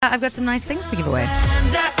I've got some nice things to give away.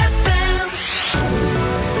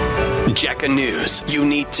 Jacka News. You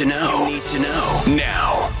need to know.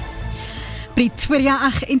 Now. Pretoria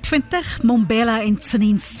 28, Mbombela en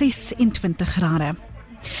Tshwane 26 grade.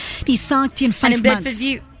 Die saak teen 5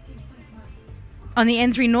 months. On the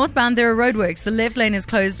N3 northbound, there are roadworks. The left lane is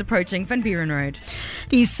closed approaching Van Buren Road.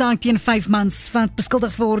 Die saak teen 5 months wat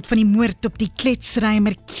beskuldig word van die moord op die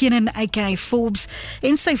kletsrymer Kenan aka Forbes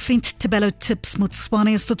en sy vriend Tebello Tips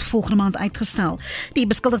Motswane is tot volgende maand uitgestel. Die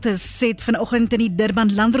beskuldigdes het vanoggend in die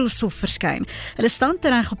Durban Landdroshof verskyn. Hulle staan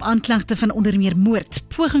tereg op aanklagte van onder meer moord,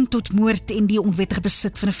 poging tot moord en die onwettige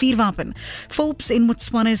besit van 'n vuurwapen. Forbes en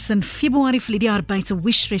Motswane is in Februarie verlede jaar by 'n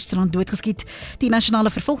Wish restaurant doodgeskiet. Die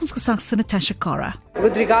nasionale vervolgingsgesag se Natasha Cara.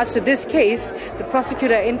 With regards to this case, the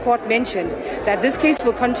prosecutor in court mentioned that this case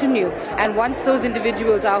will continue, and once those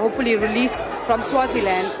individuals are hopefully released from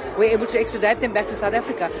Swaziland, we're able to extradite them back to South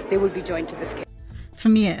Africa, they will be joined to this case.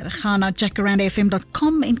 Vir meer, ga na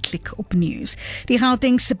JacarandaFM.com en klik op nuus. Die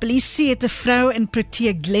Gautengse polisie het 'n vrou in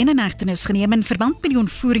Protea Glen in hegtenis geneem in verband met die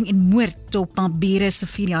ontvoering en moord op haar bure se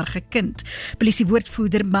 4-jarige kind.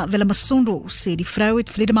 Polisiewoordvoerder Willem Masondo sê die vrou het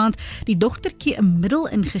verlede maand die dogtertjie 'n middel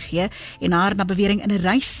ingegee en haar na bewering in 'n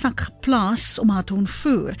reissak geplaas om haar te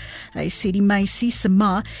ontvoer. Hy sê die meisie se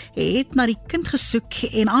ma het na die kind gesoek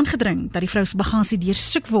en aangedring dat die vrou se bagasie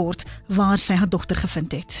deursoek word waar sy haar dogter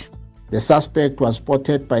gevind het. The suspect was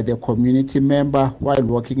spotted by the community member while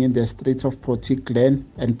walking in the streets of Protea Glen,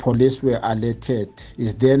 and police were alerted.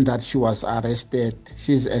 It's then that she was arrested.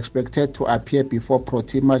 She is expected to appear before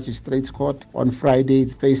Protea Magistrates Court on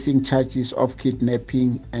Friday, facing charges of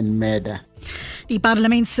kidnapping and murder. Die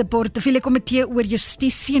parlement se portefeulje komitee oor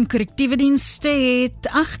justisie en korrektiewe dienste het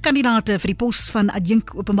 8 kandidate vir die pos van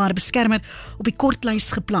adjunk openbare beskermer op die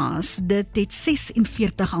kortlys geplaas. Dit het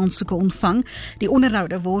 46 aansoeke ontvang. Die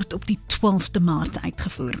onderhoude word op die 12de Maart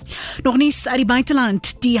uitgevoer. Nog nuus uit die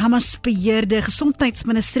buiteland. Die Hamas-beheerde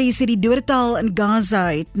gesondheidsministerie sê die dodetal in Gaza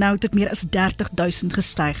het nou tot meer as 30,000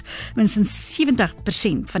 gestyg. Minstens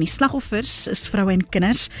 70% van die slagoffers is vroue en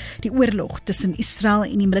kinders. Die oorlog tussen Israel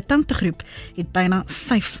en die militante groep het byna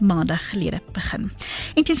 5 maande gelede begin.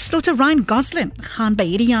 En ten slotte Ryan Gosling gaan by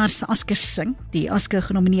hierdie jaar se Oscars sing. Die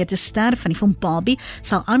Oscar-genomineerde ster van die film Barbie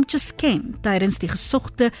sal I'm Just Ken tydens die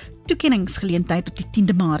gesogte toekenningsgeleentheid op die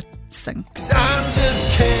 10de Maart sing. I'm just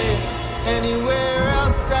Ken, anywhere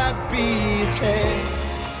else I'd be a 10.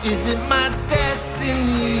 Is it my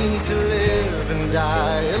destiny to live and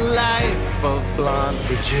die a life of blonde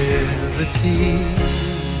fragility?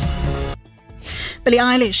 Billie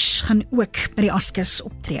Eilish gaan ook by die Oscars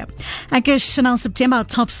optree. Ek is Chanel September,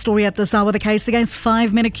 top story at this hour. The case against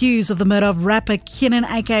 5 men accused of the murder of rapper Kenan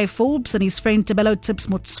aka Forbes and his friend Tebello Tips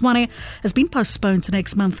Motswane has been postponed to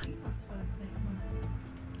next month.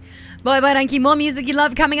 Bye, thank you. More music you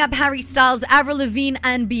love coming up. Harry Styles, Avril Lavigne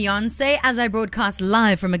and Beyonce as I broadcast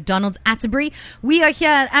live from McDonald's Atterbury. We are here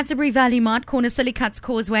at Atterbury Valley Mart, corner Silly Cuts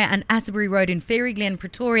Causeway and Atterbury Road in Fairy Glen,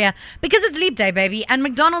 Pretoria, because it's Leap Day, baby, and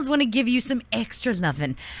McDonald's want to give you some extra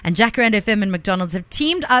lovin'. And JacarandaFM and McDonald's have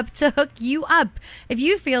teamed up to hook you up. If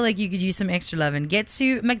you feel like you could use some extra lovin', get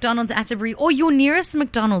to McDonald's Atterbury or your nearest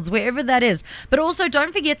McDonald's, wherever that is. But also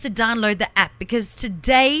don't forget to download the app, because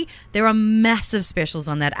today there are massive specials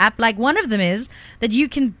on that app. Like one of them is that you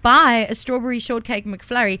can buy a strawberry shortcake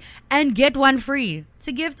McFlurry and get one free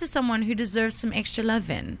to give to someone who deserves some extra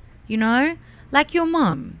loving, you know, like your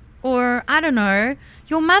mom or, I don't know,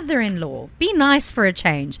 your mother-in-law. Be nice for a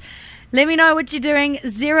change. Let me know what you're doing.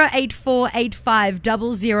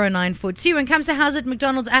 08485000942 and come to House at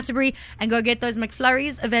McDonald's Atterbury and go get those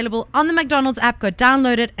McFlurries available on the McDonald's app. Go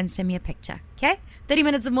download it and send me a picture. Okay? 30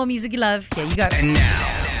 minutes of more music you love. Here you go. And now,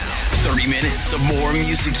 30 minutes of more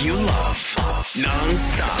music you love.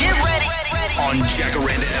 Non-stop. Get ready. On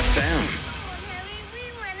Jacaranda FM.